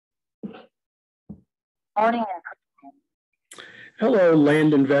Morning. Hello,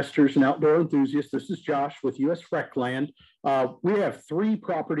 land investors and outdoor enthusiasts. This is Josh with US Rec Land. We have 3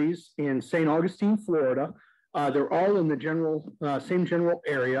 properties in St. Augustine, Florida. They're all in the same general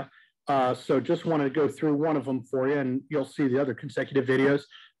area. So just want to go through one of them for you, and you'll see the other consecutive videos.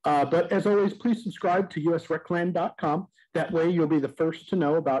 But as always, please subscribe to usrecland.com. That way you'll be the first to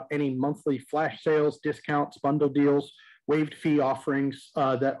know about any monthly flash sales, discounts, bundle deals, waived fee offerings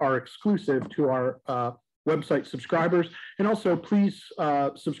that are exclusive to our website subscribers. And also please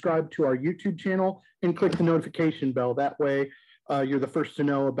subscribe to our YouTube channel and click the notification bell. That way you're the first to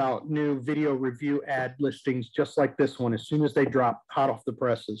know about new video review ad listings just like this one as soon as they drop hot off the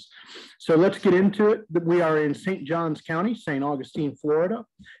presses. So let's get into it. We are in St. Johns County, St. Augustine, Florida,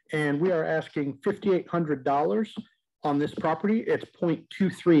 and we are asking $5,800 on this property. It's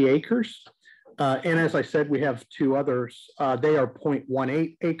 0.23 acres. And as I said, we have 2 others. They are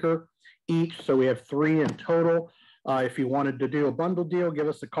 0.18 acre each, so we have 3 in total. If you wanted to do a bundle deal, give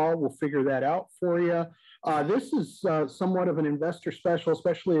us a call. We'll figure that out for you. This is somewhat of an investor special,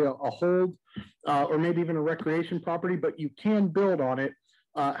 especially a hold or maybe even a recreation property, but you can build on it.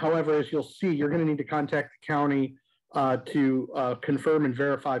 However, as you'll see, you're going to need to contact the county to confirm and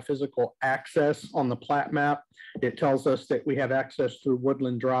verify physical access on the plat map. It tells us that we have access through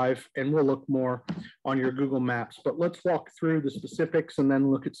Woodland Drive, and we'll look more on your Google Maps. But let's walk through the specifics and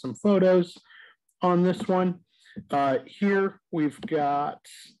then look at some photos on this one. Here we've got,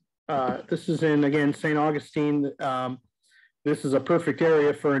 this is in, again, St. Augustine. This is a perfect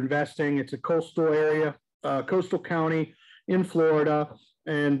area for investing. It's a coastal area, coastal county in Florida,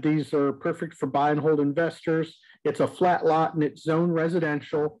 and these are perfect for buy and hold investors. It's a flat lot and it's zone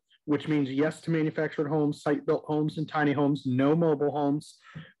residential, which means yes to manufactured homes, site-built homes, and tiny homes, no mobile homes.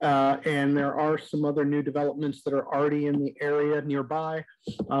 And there are some other new developments that are already in the area nearby.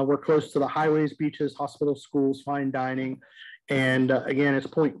 We're close to the highways, beaches, hospitals, schools, fine dining. And again, it's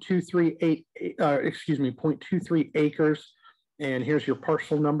 0.23 acres. And here's your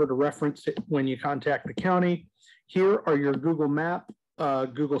parcel number to reference it when you contact the county. Here are your Google Map,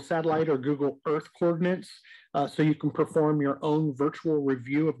 Google Satellite, or Google Earth coordinates, so you can perform your own virtual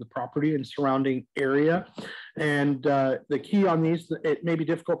review of the property and surrounding area. And the key on these, it may be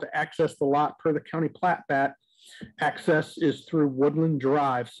difficult to access the lot per the county plat bat. Access is through Woodland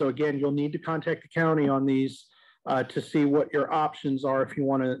Drive. So again, you'll need to contact the county on these to see what your options are if you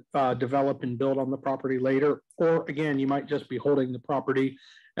want to develop and build on the property later. Or again, you might just be holding the property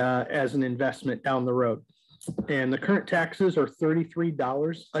as an investment down the road. And the current taxes are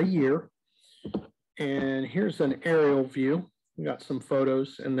 $33 a year. And here's an aerial view. We got some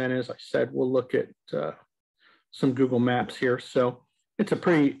photos. And then, as I said, we'll look at some Google Maps here. So it's a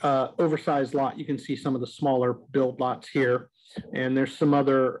pretty oversized lot. You can see some of the smaller build lots here. And there's some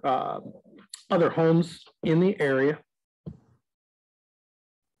other homes in the area.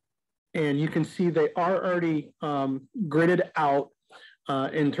 And you can see they are already gridded out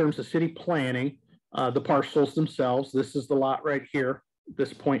in terms of city planning. The parcels themselves. This is the lot right here,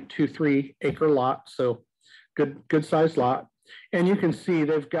 this 0.23 acre lot. So good sized lot. And you can see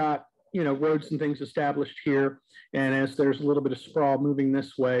they've got, roads and things established here. And as there's a little bit of sprawl moving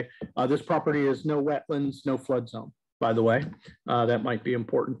this way, this property is no wetlands, no flood zone, by the way. That might be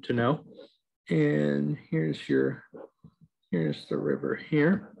important to know. And here's the river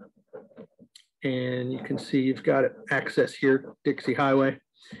here. And you can see you've got access here, Dixie Highway.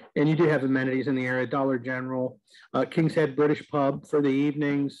 And you do have amenities in the area, Dollar General, King's Head British Pub for the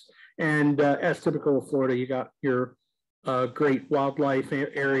evenings. And as typical of Florida, you got your great wildlife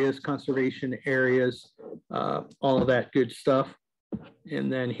areas, conservation areas, all of that good stuff.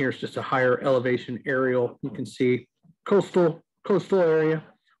 And then here's just a higher elevation aerial. You can see coastal area,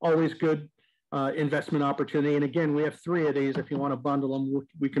 always good investment opportunity. And again, we have 3 of these. If you want to bundle them,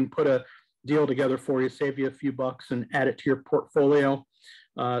 we can put a deal together for you, save you a few bucks and add it to your portfolio.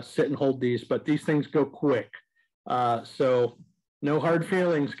 Sit and hold these, but these things go quick. So no hard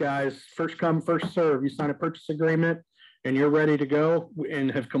feelings, guys. First come, first serve. You sign a purchase agreement and you're ready to go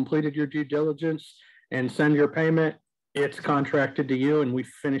and have completed your due diligence and send your payment. It's contracted to you and we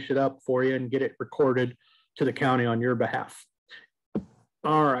finish it up for you and get it recorded to the county on your behalf.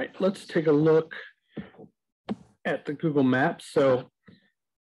 All right, let's take a look at the Google Maps. So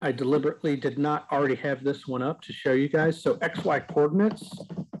I deliberately did not already have this one up to show you guys. So XY coordinates,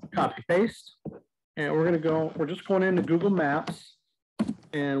 copy paste, and we're just going into Google Maps.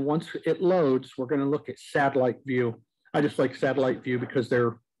 And once it loads, we're going to look at satellite view. I just like satellite view because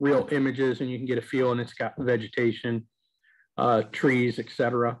they're real images and you can get a feel, and it's got vegetation, trees,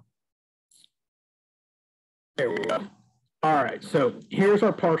 etc. There we go. All right, so here's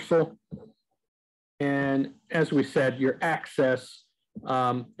our parcel. And as we said, your access,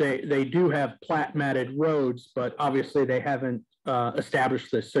 they do have plat matted roads, but obviously they haven't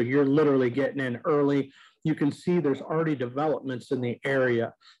established this. So you're literally getting in early. You can see there's already developments in the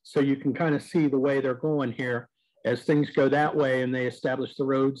area. So you can kind of see the way they're going here. As things go that way and they establish the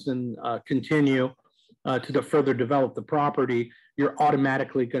roads and continue to further develop the property, you're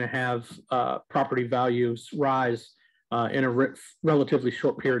automatically going to have property values rise in a relatively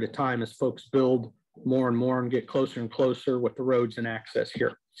short period of time as folks build more and more and get closer and closer with the roads and access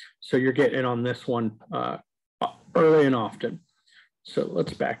here. So you're getting in on this one early and often. So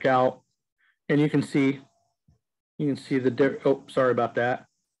let's back out, and you can see the, oh, sorry about that.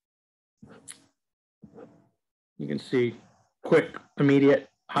 You can see quick, immediate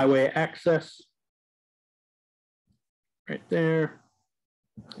highway access right there.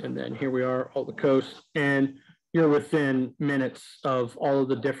 And then here we are, all the coast, and you're within minutes of all of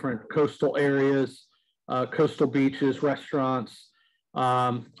the different coastal areas, coastal beaches, restaurants,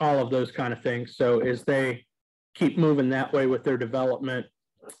 all of those kind of things. So as they keep moving that way with their development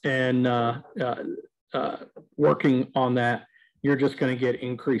and working on that, you're just going to get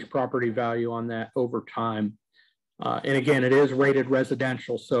increased property value on that over time. And again, it is rated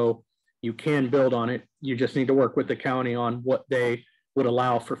residential, so you can build on it. You just need to work with the county on what they would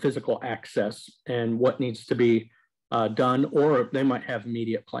allow for physical access and what needs to be done, or they might have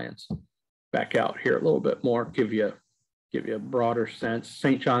immediate plans. Back out here a little bit more, give you a broader sense.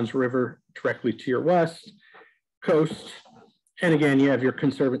 St. Johns River directly to your west, coast. And again, you have your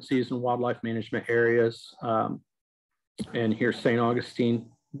conservancies and wildlife management areas. And here's St. Augustine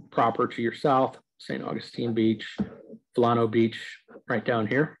proper to your south, St. Augustine Beach, Volano Beach right down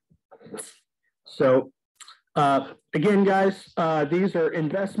here. So again, guys, these are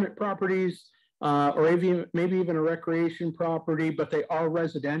investment properties or maybe even a recreation property, but they are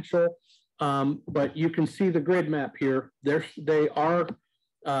residential. But you can see the grid map here. They are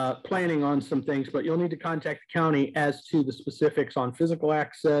planning on some things, but you'll need to contact the county as to the specifics on physical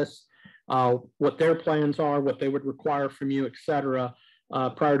access, what their plans are, what they would require from you, et cetera,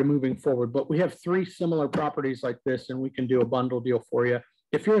 prior to moving forward. But we have 3 similar properties like this, and we can do a bundle deal for you.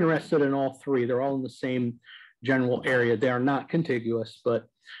 If you're interested in all 3, they're all in the same general area. They are not contiguous, but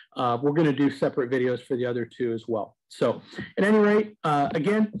we're going to do separate videos for the other 2 as well. So at any rate,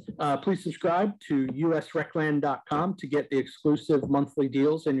 again, please subscribe to HWYS to get the exclusive monthly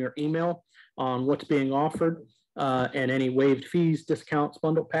deals in your email on what's being offered and any waived fees, discounts,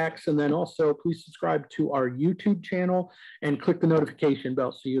 bundle packs. And then also please subscribe to our YouTube channel and click the notification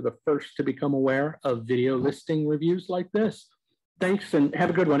bell so you're the first to become aware of video listing reviews like this. Thanks, and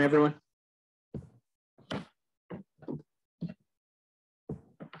have a good one, everyone.